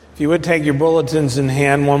If you would take your bulletins in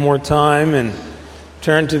hand one more time and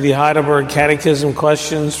turn to the Heidelberg Catechism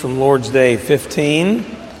questions from Lord's Day 15,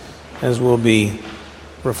 as we'll be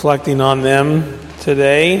reflecting on them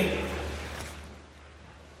today.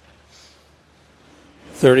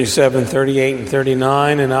 37, 38, and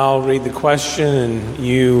 39, and I'll read the question and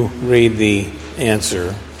you read the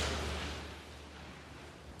answer.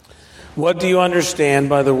 What do you understand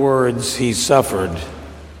by the words, "He suffered"?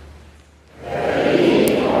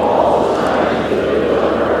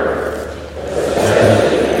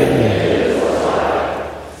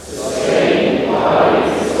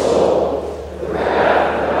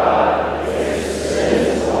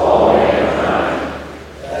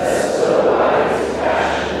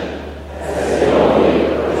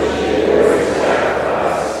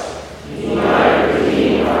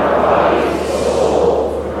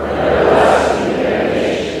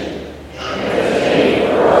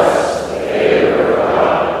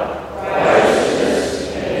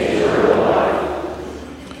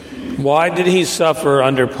 Why did he suffer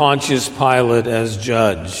under Pontius Pilate as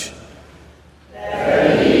judge?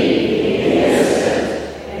 That he, being innocent,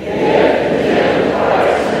 and yet condemned by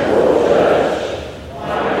a temporal judge,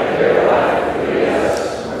 might thereby free us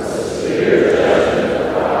from the severe judgment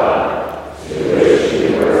of God, to which we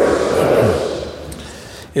were exposed.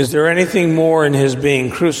 Is there anything more in his being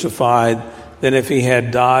crucified than if he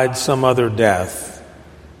had died some other death?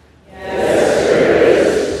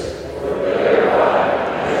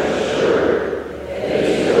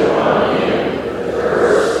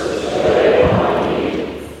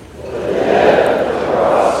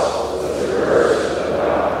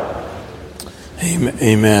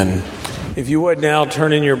 Amen. If you would now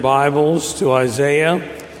turn in your Bibles to Isaiah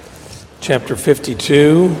chapter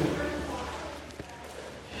 52.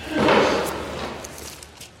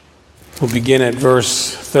 We'll begin at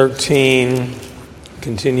verse 13,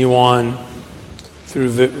 continue on through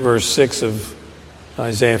verse 6 of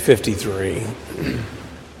Isaiah 53.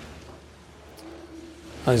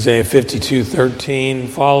 Isaiah 52:13.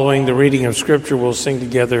 Following the reading of Scripture, we'll sing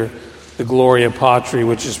together the Gloria Patri,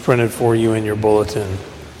 which is printed for you in your bulletin.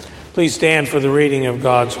 Please stand for the reading of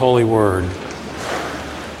God's holy word.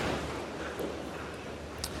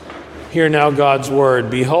 Hear now God's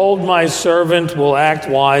word. Behold, my servant will act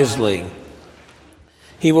wisely.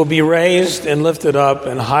 He will be raised and lifted up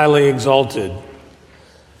and highly exalted.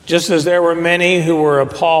 Just as there were many who were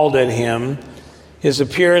appalled at him, his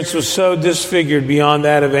appearance was so disfigured beyond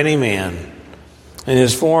that of any man, and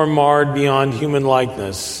his form marred beyond human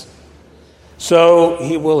likeness. So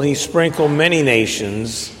he sprinkle many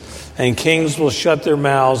nations, and kings will shut their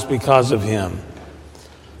mouths because of him.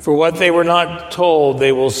 For what they were not told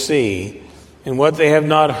they will see, and what they have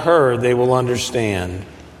not heard they will understand.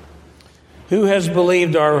 Who has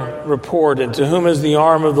believed our report, and to whom has the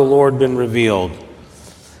arm of the Lord been revealed?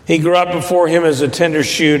 He grew up before him as a tender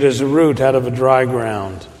shoot, as a root out of a dry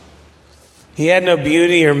ground. He had no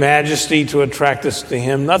beauty or majesty to attract us to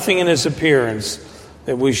him, nothing in his appearance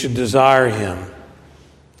that we should desire him.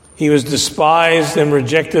 He was despised and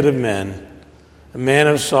rejected of men, a man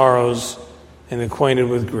of sorrows and acquainted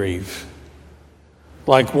with grief.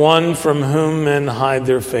 Like one from whom men hide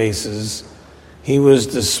their faces, he was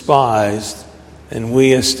despised, and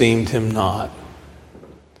we esteemed him not.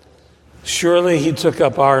 Surely he took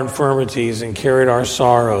up our infirmities and carried our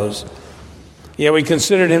sorrows. Yet we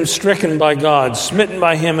considered him stricken by God, smitten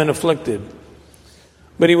by him and afflicted.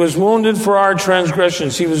 But he was wounded for our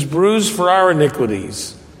transgressions. He was bruised for our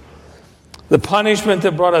iniquities. The punishment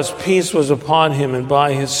that brought us peace was upon him, and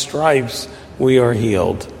by his stripes we are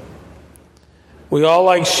healed. We all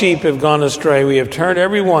like sheep have gone astray. We have turned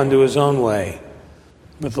every one to his own way.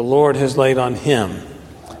 But the Lord has laid on him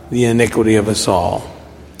the iniquity of us all.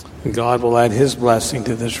 And God will add his blessing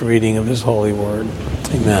to this reading of his holy word.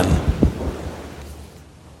 Amen.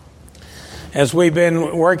 As we've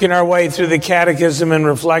been working our way through the catechism and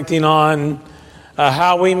reflecting on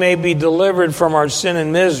how we may be delivered from our sin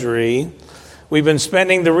and misery, we've been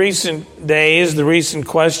spending the recent days, the recent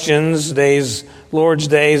questions, Lord's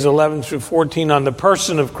Days 11 through 14, on the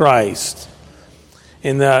person of Christ.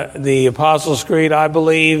 In the Apostles' Creed, I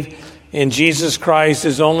believe in Jesus Christ,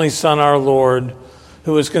 his only Son, our Lord,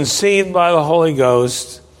 who was conceived by the Holy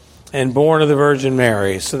Ghost and born of the Virgin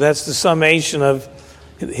Mary. So that's the summation of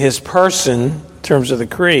his person in terms of the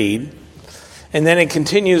creed. And then it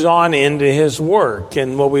continues on into his work.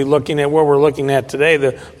 And what we're looking at today,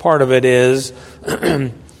 the part of it is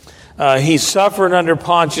he suffered under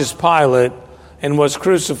Pontius Pilate and was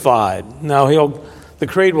crucified. Now the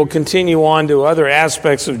creed will continue on to other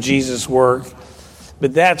aspects of Jesus' work,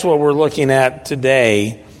 but that's what we're looking at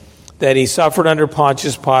today. that he suffered under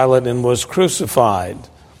Pontius Pilate and was crucified.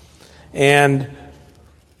 And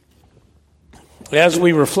as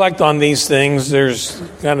we reflect on these things, there's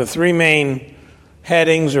kind of three main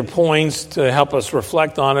headings or points to help us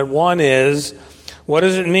reflect on it. One is, what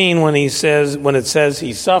does it mean when it says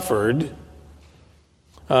he suffered?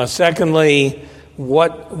 Secondly,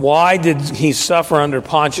 why did he suffer under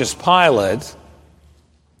Pontius Pilate?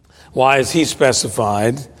 Why is he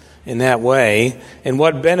specified in that way? And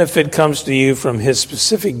what benefit comes to you from his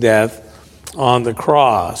specific death on the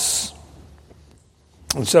cross?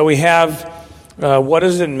 And so we have, what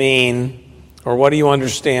does it mean, or what do you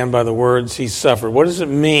understand by the words he suffered? What does it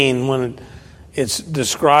mean when it's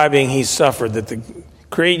describing he suffered? That the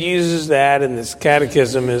Creed uses that, and this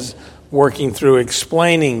catechism is working through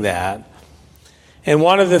explaining that. And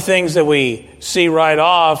one of the things that we see right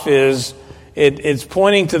off is it's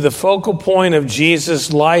pointing to the focal point of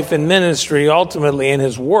Jesus' life and ministry, ultimately in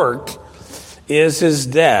his work, is his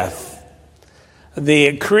death.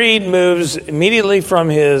 The Creed moves immediately from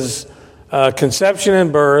his conception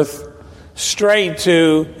and birth straight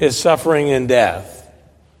to his suffering and death,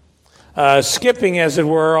 skipping, as it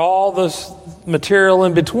were, all the material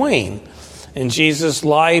in between. In Jesus'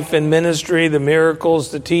 life and ministry, the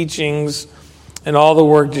miracles, the teachings, and all the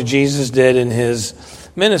work that Jesus did in his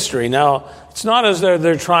ministry. Now, it's not as though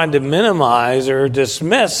they're trying to minimize or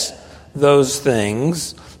dismiss those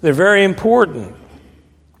things. They're very important.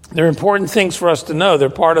 They're important things for us to know. They're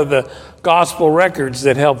part of the gospel records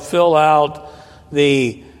that help fill out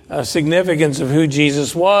the significance of who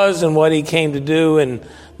Jesus was and what he came to do and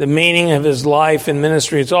the meaning of his life and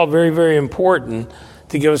ministry. It's all very, very important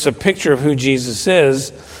to give us a picture of who Jesus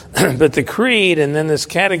is. But the Creed and then this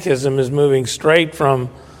catechism is moving straight from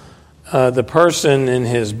the person in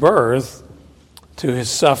his birth to his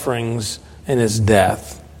sufferings and his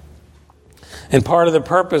death. And part of the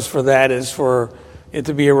purpose for that is for it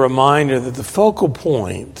to be a reminder that the focal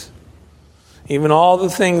point, even all the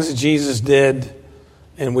things that Jesus did,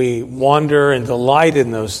 and we wonder and delight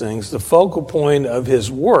in those things, the focal point of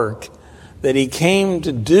his work that he came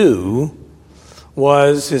to do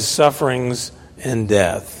was his sufferings and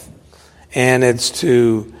death. And it's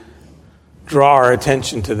to draw our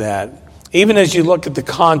attention to that. Even as you look at the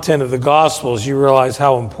content of the Gospels, you realize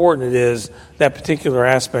how important it is, that particular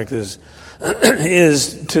aspect is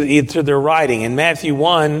to their writing. In Matthew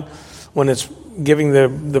 1, when it's giving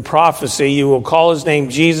the prophecy, you will call his name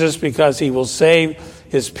Jesus because he will save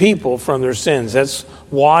his people from their sins. That's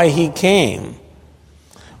why he came.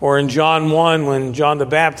 Or in John 1, when John the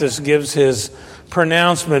Baptist gives his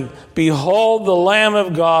pronouncement, "Behold the Lamb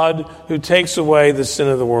of God who takes away the sin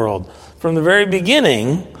of the world." From the very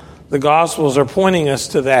beginning, the Gospels are pointing us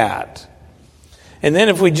to that. And then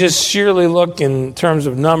if we just sheerly look in terms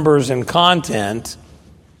of numbers and content,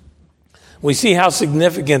 we see how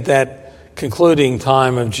significant that concluding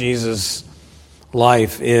time of Jesus'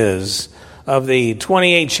 life is. Of the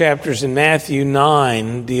 28 chapters in Matthew,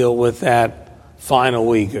 9 deal with that final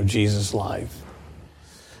week of Jesus' life.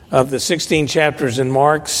 Of the 16 chapters in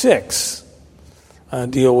Mark, 6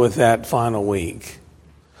 deal with that final week.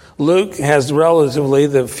 Luke has relatively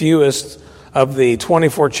the fewest of the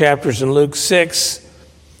 24 chapters in Luke. 6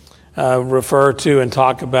 refer to and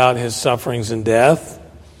talk about his sufferings and death.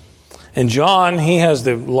 And John, he has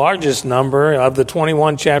the largest number of the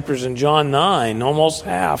 21 chapters in John 9. Almost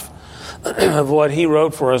half of what he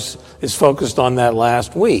wrote for us is focused on that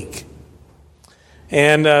last week.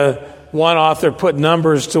 And one author put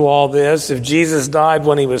numbers to all this. If Jesus died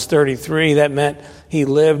when he was 33, that meant he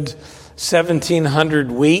lived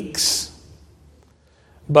 1,700 weeks.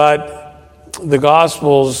 But the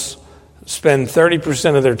Gospels spend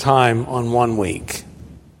 30% of their time on 1 week,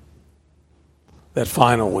 that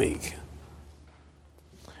final week.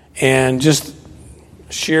 And just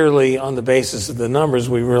sheerly on the basis of the numbers,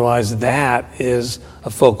 we realize that is a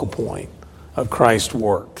focal point of Christ's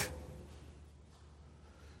work.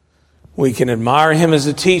 We can admire him as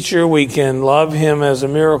a teacher, we can love him as a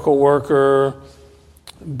miracle worker,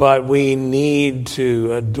 but we need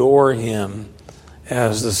to adore him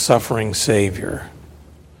as the suffering Savior.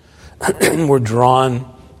 We're drawn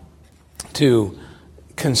to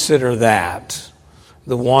consider that,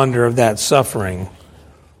 the wonder of that suffering.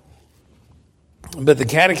 But the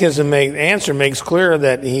Catechism answer makes clear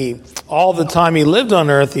that all the time he lived on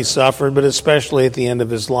earth, he suffered, but especially at the end of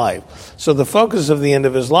his life. So the focus of the end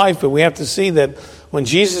of his life, but we have to see that when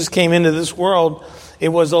Jesus came into this world, it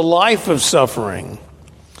was a life of suffering.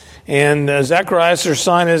 And Zacharias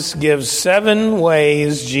Ursinus gives 7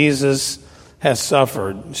 ways Jesus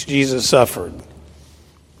suffered,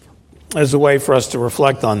 as a way for us to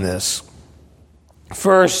reflect on this.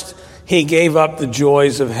 First, he gave up the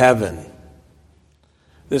joys of heaven.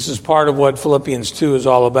 This is part of what Philippians 2 is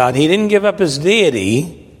all about. He didn't give up his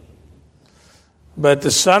deity, but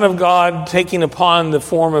the Son of God taking upon the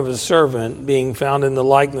form of a servant, being found in the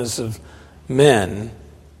likeness of men,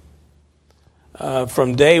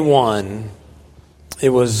 from day one, it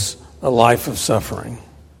was a life of suffering.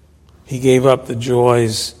 He gave up the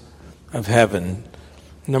joys of heaven.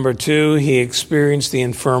 Number 2, he experienced the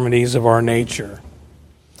infirmities of our nature.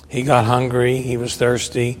 He got hungry, he was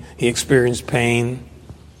thirsty, he experienced pain,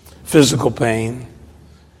 physical pain.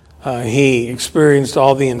 He experienced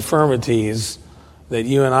all the infirmities that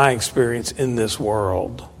you and I experience in this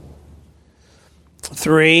world.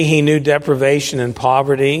 3, he knew deprivation and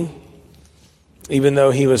poverty. Even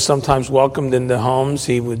though he was sometimes welcomed into homes,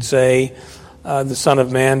 he would say, the Son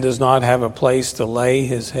of Man does not have a place to lay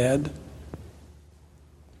his head.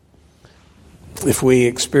 If we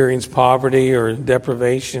experience poverty or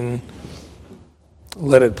deprivation,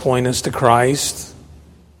 let it point us to Christ,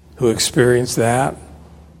 who experienced that.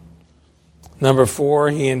 Number 4,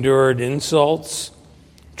 he endured insults,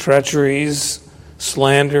 treacheries,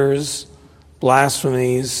 slanders,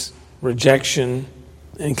 blasphemies, rejection,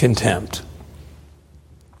 and contempt.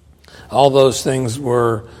 All those things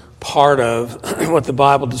were part of what the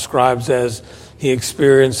Bible describes as he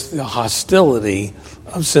experienced the hostility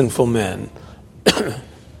of sinful men.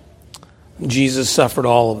 Jesus suffered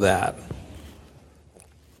all of that.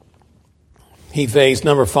 He faced,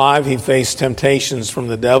 number 5, he faced temptations from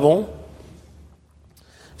the devil.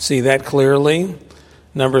 See that clearly.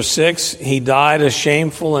 Number 6, he died a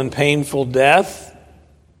shameful and painful death.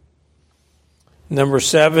 Number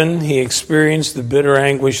 7, he experienced the bitter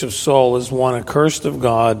anguish of soul as one accursed of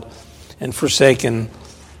God and forsaken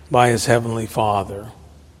by his heavenly Father.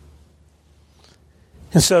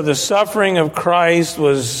 And so the suffering of Christ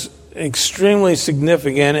was extremely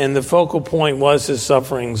significant, and the focal point was his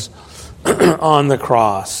sufferings on the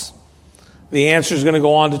cross. The answer is going to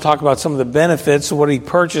go on to talk about some of the benefits of what he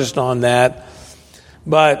purchased on that.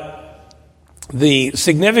 But the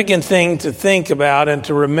significant thing to think about and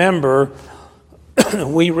to remember,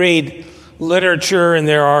 we read literature and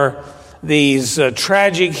there are these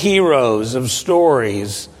tragic heroes of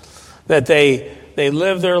stories that they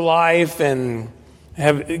live their life and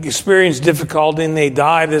have experienced difficulty and they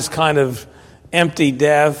die this kind of empty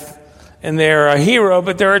death. And they're a hero,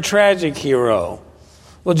 but they're a tragic hero.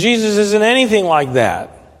 Well, Jesus isn't anything like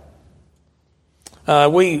that.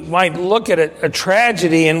 We might look at a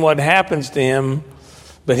tragedy in what happens to him,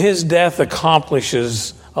 but his death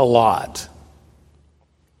accomplishes a lot.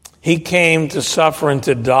 He came to suffer and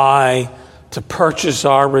to die to purchase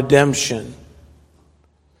our redemption.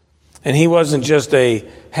 And he wasn't just a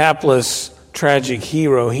hapless, tragic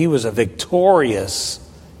hero. He was a victorious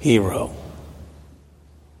hero.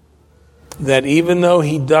 That even though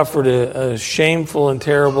he suffered a shameful and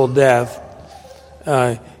terrible death,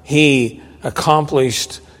 he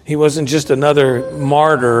accomplished, he wasn't just another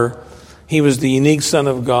martyr, he was the unique Son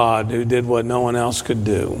of God who did what no one else could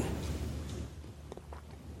do.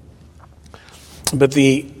 But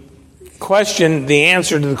the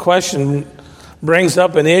answer to the question brings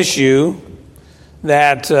up an issue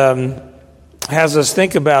that has us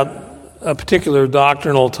think about a particular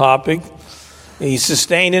doctrinal topic. He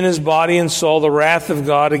sustained in his body and soul the wrath of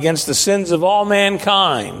God against the sins of all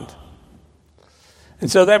mankind. And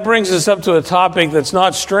so that brings us up to a topic that's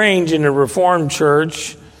not strange in a Reformed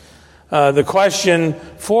church. The question,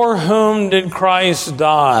 for whom did Christ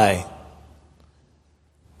die?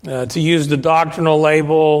 To use the doctrinal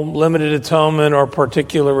label, limited atonement or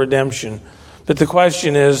particular redemption. But the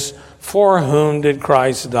question is, for whom did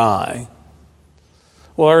Christ die?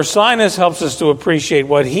 Well, Ursinus helps us to appreciate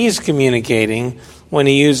what he's communicating when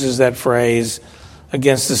he uses that phrase,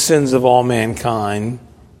 against the sins of all mankind.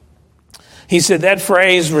 He said that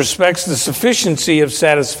phrase respects the sufficiency of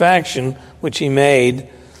satisfaction which he made,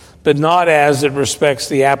 but not as it respects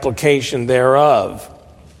the application thereof.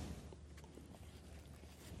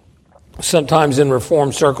 Sometimes in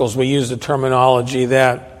Reformed circles we use the terminology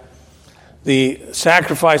that the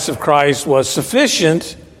sacrifice of Christ was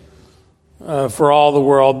sufficient for all the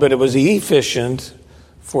world, but it was efficient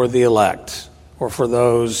for the elect, or for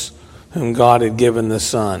those whom God had given the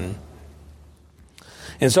Son.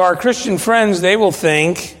 And so our Christian friends, they will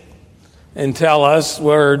think and tell us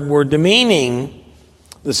we're demeaning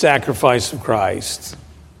the sacrifice of Christ,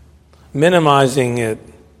 minimizing it.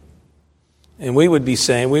 And we would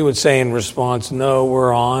say in response, no,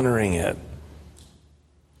 we're honoring it.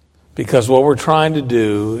 Because what we're trying to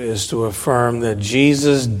do is to affirm that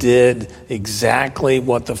Jesus did exactly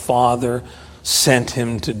what the Father sent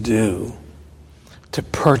him to do, to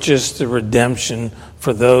purchase the redemption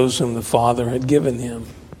for those whom the Father had given him.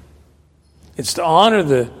 It's to honor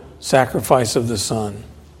the sacrifice of the Son,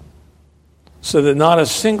 so that not a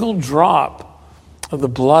single drop of the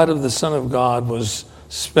blood of the Son of God was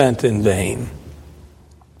spent in vain.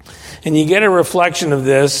 And you get a reflection of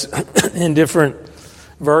this in different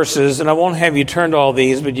verses, and I won't have you turn to all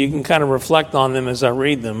these, but you can kind of reflect on them as I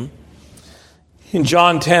read them. In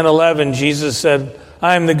John 10:11, Jesus said,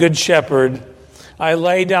 I am the good shepherd. I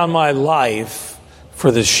lay down my life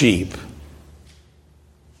for the sheep.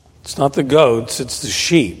 It's not the goats, it's the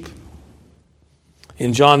sheep.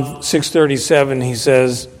 In John 6:37, he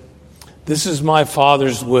says, this is my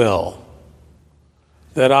Father's will,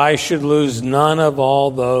 that I should lose none of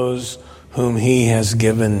all those whom he has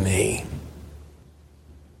given me.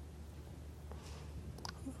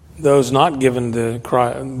 Those not given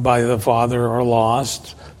by the Father are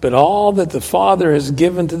lost, but all that the Father has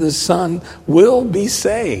given to the Son will be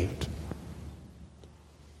saved.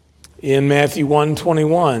 In Matthew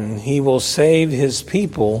 1:21, he will save his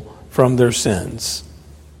people from their sins.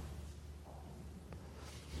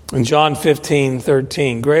 In John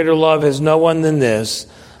 15:13, greater love has no one than this,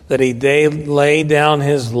 that he lay down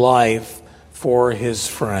his life for his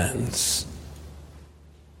friends.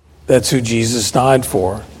 That's who Jesus died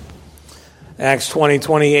for. Acts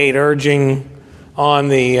 20:28, urging on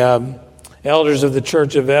the elders of the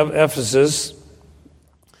church of Ephesus,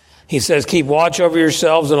 he says, keep watch over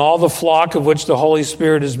yourselves and all the flock of which the Holy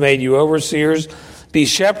Spirit has made you overseers. Be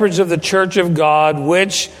shepherds of the church of God,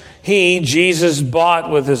 which he, Jesus,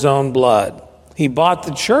 bought with his own blood. He bought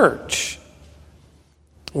the church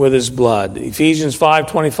with his blood. Ephesians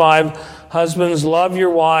 5:25, husbands, love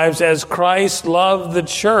your wives as Christ loved the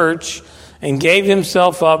church and gave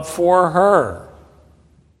himself up for her.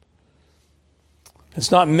 It's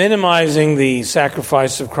not minimizing the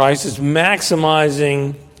sacrifice of Christ, it's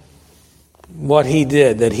maximizing what he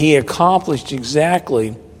did, that he accomplished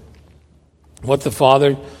exactly what the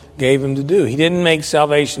Father gave him to do. He didn't make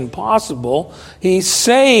salvation possible, he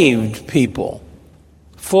saved people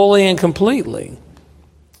fully and completely.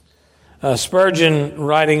 Spurgeon,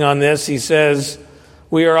 writing on this, he says,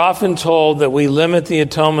 we are often told that we limit the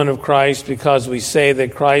atonement of Christ because we say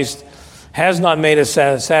that Christ has not made a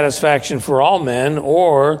satisfaction for all men,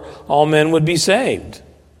 or all men would be saved.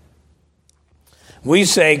 We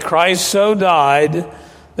say Christ so died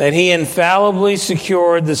that he infallibly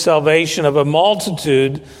secured the salvation of a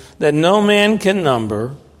multitude that no man can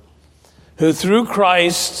number, who through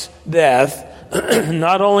Christ's death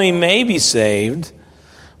not only may be saved,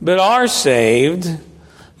 but are saved,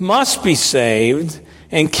 must be saved,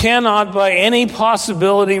 and cannot by any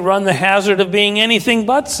possibility run the hazard of being anything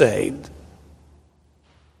but saved.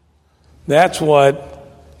 That's what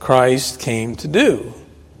Christ came to do.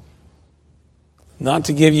 Not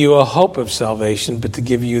to give you a hope of salvation, but to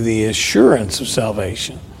give you the assurance of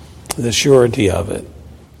salvation, the surety of it.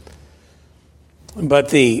 But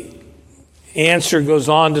the answer goes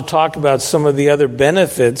on to talk about some of the other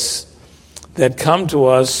benefits that come to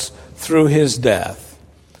us through his death.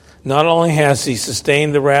 Not only has he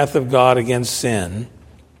sustained the wrath of God against sin,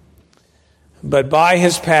 but by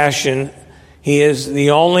his passion, he is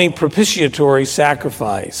the only propitiatory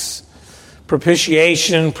sacrifice.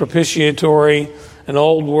 Propitiation, propitiatory, an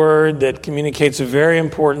old word that communicates a very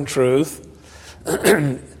important truth.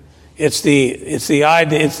 It's the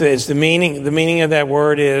idea. It's the meaning. The meaning of that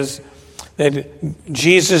word is that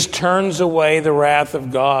Jesus turns away the wrath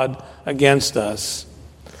of God against us.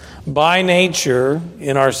 By nature,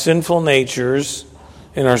 in our sinful natures,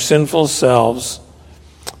 in our sinful selves,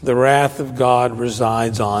 the wrath of God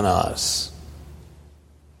resides on us.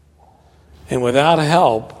 And without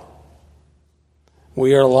help,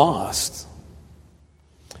 we are lost.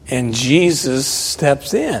 And Jesus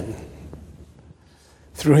steps in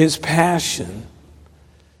through his passion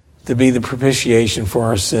to be the propitiation for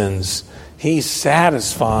our sins. He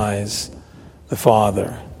satisfies the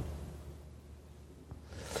Father.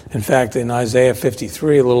 In fact, in Isaiah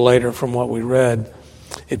 53, a little later from what we read,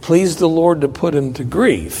 it pleased the Lord to put him to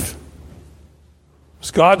grief.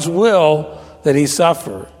 It's God's will that he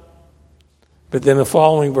suffer. But then the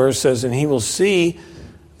following verse says, and he will see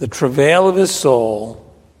the travail of his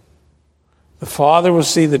soul. The Father will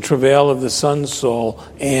see the travail of the Son's soul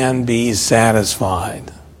and be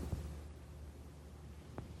satisfied.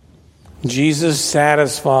 Jesus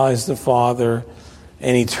satisfies the Father,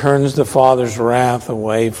 and he turns the Father's wrath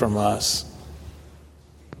away from us.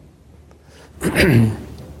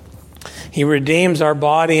 He redeems our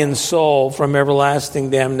body and soul from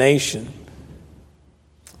everlasting damnation.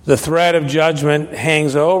 The threat of judgment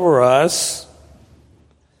hangs over us,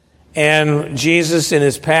 And Jesus, in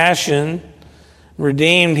his passion,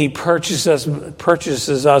 redeemed, he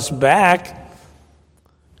purchases us back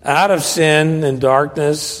out of sin and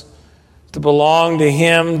darkness to belong to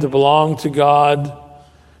him, to belong to God,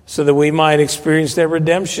 so that we might experience that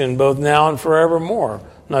redemption both now and forevermore.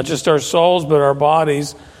 Not just our souls, but our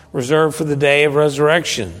bodies, reserved for the day of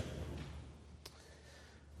resurrection.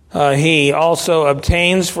 He also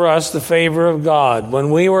obtains for us the favor of God. When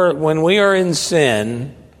we are in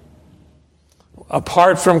sin,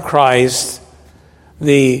 apart from Christ,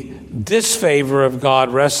 the disfavor of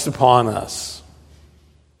God rests upon us.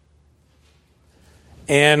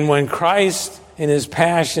 And when Christ, in his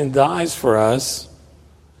passion, dies for us,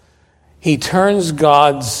 he turns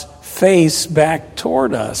God's face back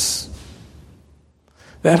toward us.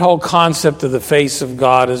 That whole concept of the face of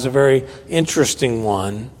God is a very interesting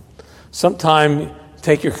one. Sometime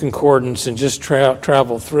take your concordance and just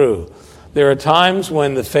travel through. There are times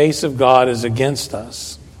when the face of God is against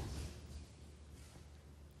us.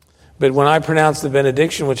 But when I pronounce the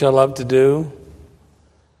benediction, which I love to do,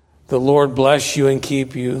 the Lord bless you and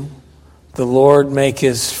keep you. The Lord make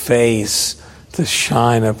his face to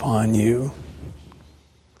shine upon you.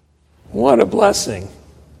 What a blessing.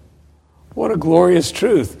 What a glorious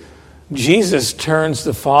truth. Jesus turns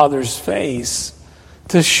the Father's face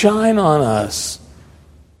to shine on us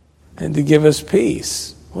and to give us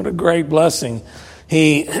peace. What a great blessing.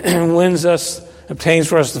 He wins us, obtains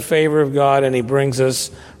for us the favor of God, and he brings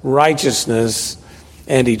us righteousness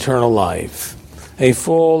and eternal life. A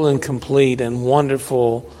full and complete and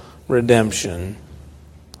wonderful redemption.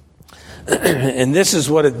 And this is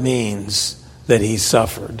what it means that he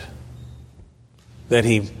suffered. That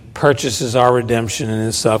he purchases our redemption in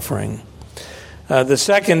his suffering. The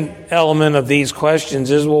second element of these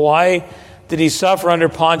questions is, well, why did he suffer under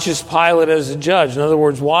Pontius Pilate as a judge? In other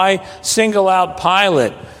words, why single out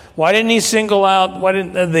Pilate? Why didn't he single out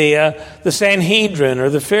the Sanhedrin or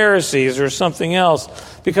the Pharisees or something else?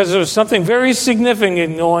 Because there was something very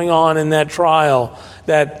significant going on in that trial,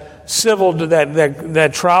 that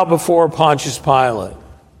trial before Pontius Pilate.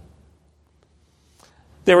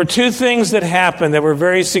 There were two things that happened that were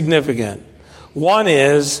very significant. One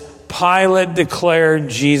is Pilate declared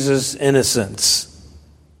Jesus' innocence.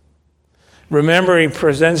 Remember, he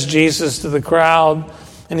presents Jesus to the crowd,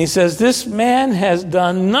 and he says, this man has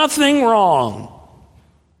done nothing wrong.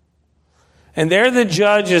 And there the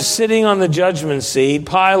judge is sitting on the judgment seat,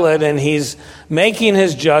 Pilate, and he's making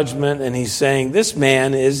his judgment, and he's saying, this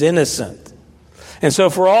man is innocent. And so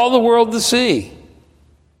for all the world to see,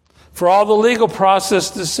 for all the legal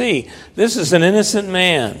process to see, this is an innocent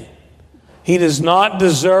man. He does not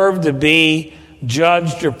deserve to be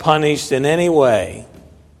judged or punished in any way.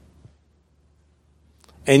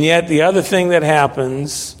 And yet the other thing that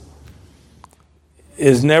happens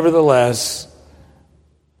is, nevertheless,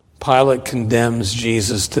 Pilate condemns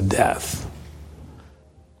Jesus to death.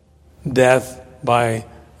 Death by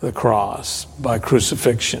the cross, by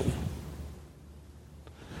crucifixion.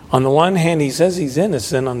 On the one hand, he says he's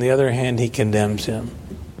innocent. On the other hand, he condemns him.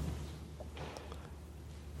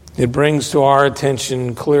 It brings to our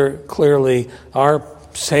attention clearly our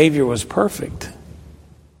Savior was perfect.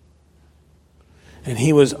 And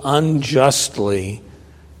he was unjustly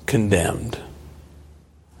condemned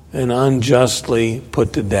and unjustly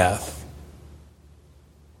put to death.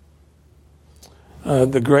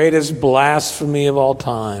 The greatest blasphemy of all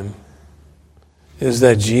time is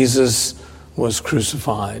that Jesus was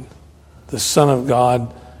crucified. The Son of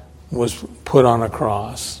God was put on a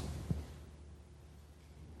cross.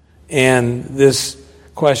 And this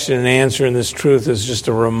question and answer and this truth is just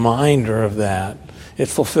a reminder of that. It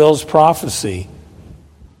fulfills prophecy.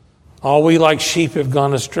 All we like sheep have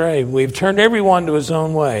gone astray. We've turned everyone to his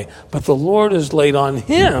own way. But the Lord has laid on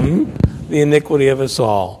him the iniquity of us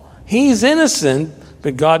all. He's innocent,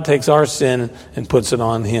 but God takes our sin and puts it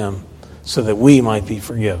on him so that we might be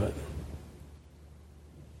forgiven.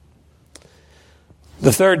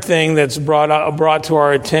 The third thing that's brought to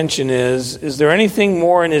our attention is there anything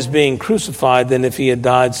more in his being crucified than if he had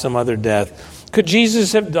died some other death? Could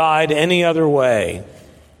Jesus have died any other way?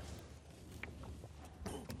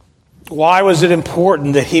 Why was it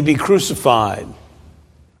important that he be crucified?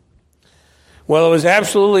 Well, it was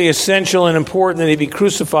absolutely essential and important that he be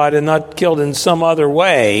crucified and not killed in some other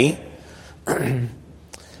way.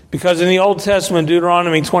 Because in the Old Testament,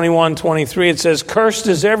 Deuteronomy 21:23, it says, "Cursed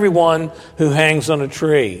is everyone who hangs on a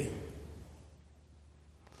tree."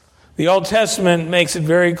 The Old Testament makes it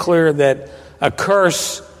very clear that a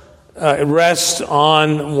curse rests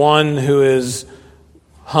on one who is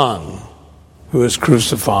hung, who is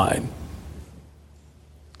crucified.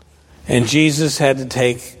 And Jesus had to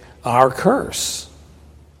take our curse.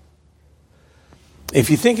 If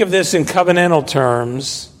you think of this in covenantal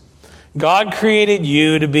terms, God created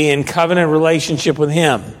you to be in covenant relationship with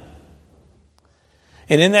Him.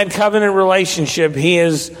 And in that covenant relationship, He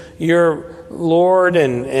is your Lord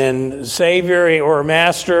and Savior or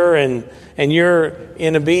Master, and you're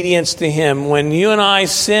in obedience to Him. When you and I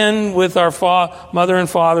sinned with our mother and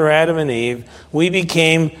father, Adam and Eve, we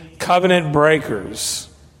became covenant breakers.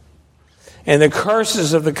 And the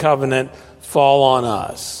curses of the covenant fall on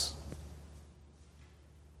us.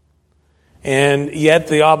 And yet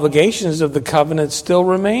the obligations of the covenant still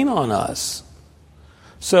remain on us.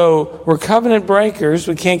 So we're covenant breakers.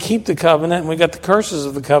 We can't keep the covenant, and we got the curses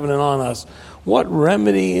of the covenant on us. What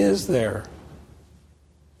remedy is there?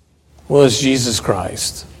 Well, it's Jesus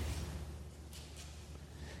Christ.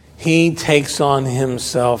 He takes on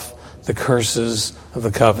Himself the curses of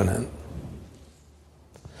the covenant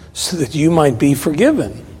so that you might be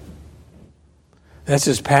forgiven. That's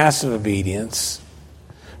His passive obedience.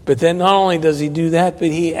 But then not only does He do that, but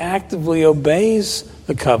He actively obeys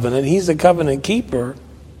the covenant. He's the covenant keeper.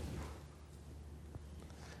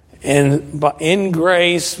 And by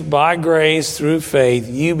grace, through faith,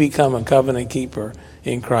 you become a covenant keeper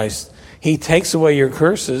in Christ. He takes away your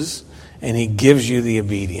curses and He gives you the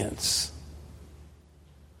obedience.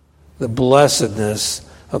 The blessedness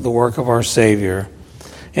of the work of our Savior.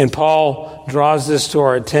 And Paul draws this to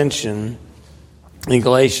our attention in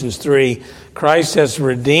Galatians 3. Christ has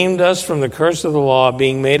redeemed us from the curse of the law,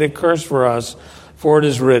 being made a curse for us, for it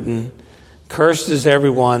is written, "Cursed is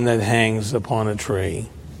everyone that hangs upon a tree."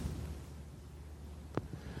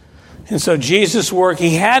 And so Jesus' work,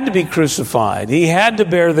 He had to be crucified. He had to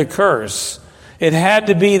bear the curse. It had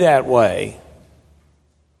to be that way.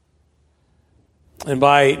 And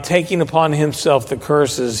by taking upon Himself the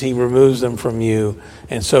curses, He removes them from you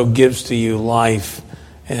and so gives to you life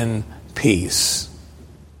and peace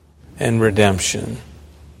and redemption,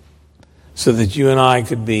 so that you and I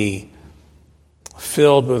could be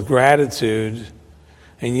filled with gratitude,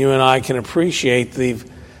 and you and I can appreciate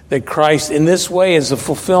that Christ in this way is a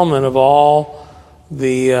fulfillment of all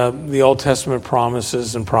the Old Testament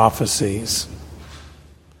promises and prophecies.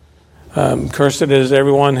 Cursed is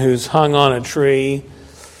everyone who's hung on a tree.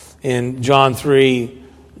 In John 3,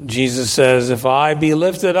 Jesus says, "If I be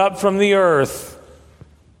lifted up from the earth,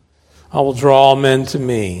 I will draw all men to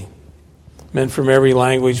me." Men from every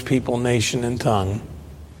language, people, nation, and tongue.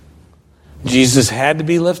 Jesus had to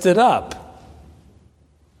be lifted up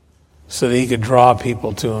so that He could draw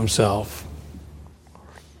people to Himself.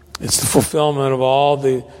 It's the fulfillment of all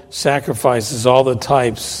the sacrifices, all the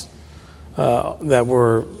types that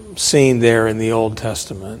were seen there in the Old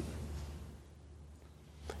Testament.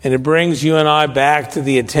 And it brings you and I back to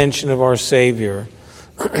the attention of our Savior.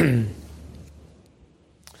 In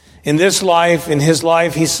this life, in His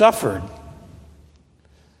life, He suffered.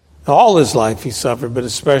 All His life He suffered, but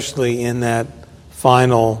especially in that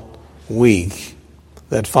final week,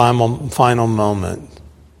 that final moment.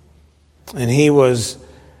 And He was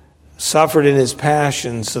suffered in His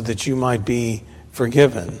passion so that you might be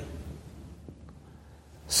forgiven,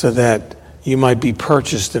 so that you might be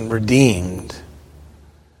purchased and redeemed,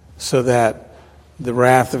 so that the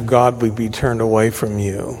wrath of God would be turned away from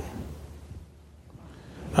you.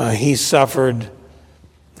 He suffered,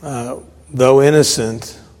 though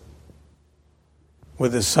innocent,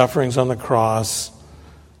 with His sufferings on the cross,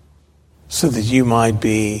 so that you might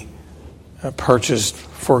be purchased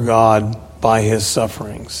for God by His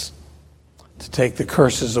sufferings, to take the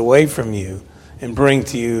curses away from you and bring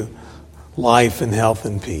to you life and health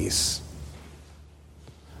and peace.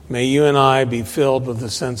 May you and I be filled with a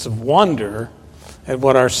sense of wonder at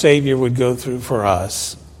what our Savior would go through for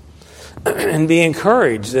us, and be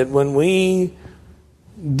encouraged that when we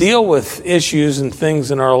deal with issues and things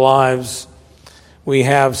in our lives, we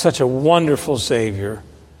have such a wonderful Savior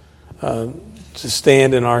to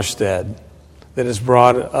stand in our stead, that has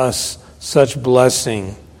brought us such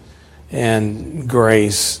blessing and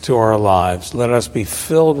grace to our lives. Let us be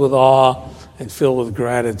filled with awe and filled with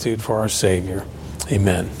gratitude for our Savior.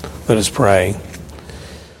 Amen. Let us pray.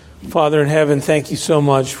 Father in heaven, thank You so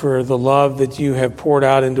much for the love that You have poured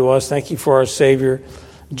out into us. Thank You for our Savior,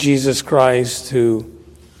 Jesus Christ, who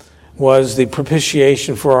was the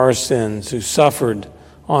propitiation for our sins, who suffered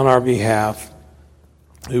on our behalf,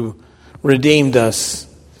 who redeemed us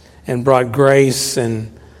and brought grace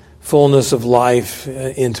and fullness of life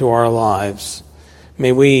into our lives.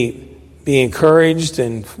 May we be encouraged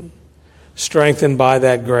and strengthened by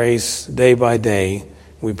that grace day by day.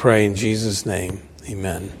 We pray in Jesus' name.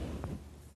 Amen.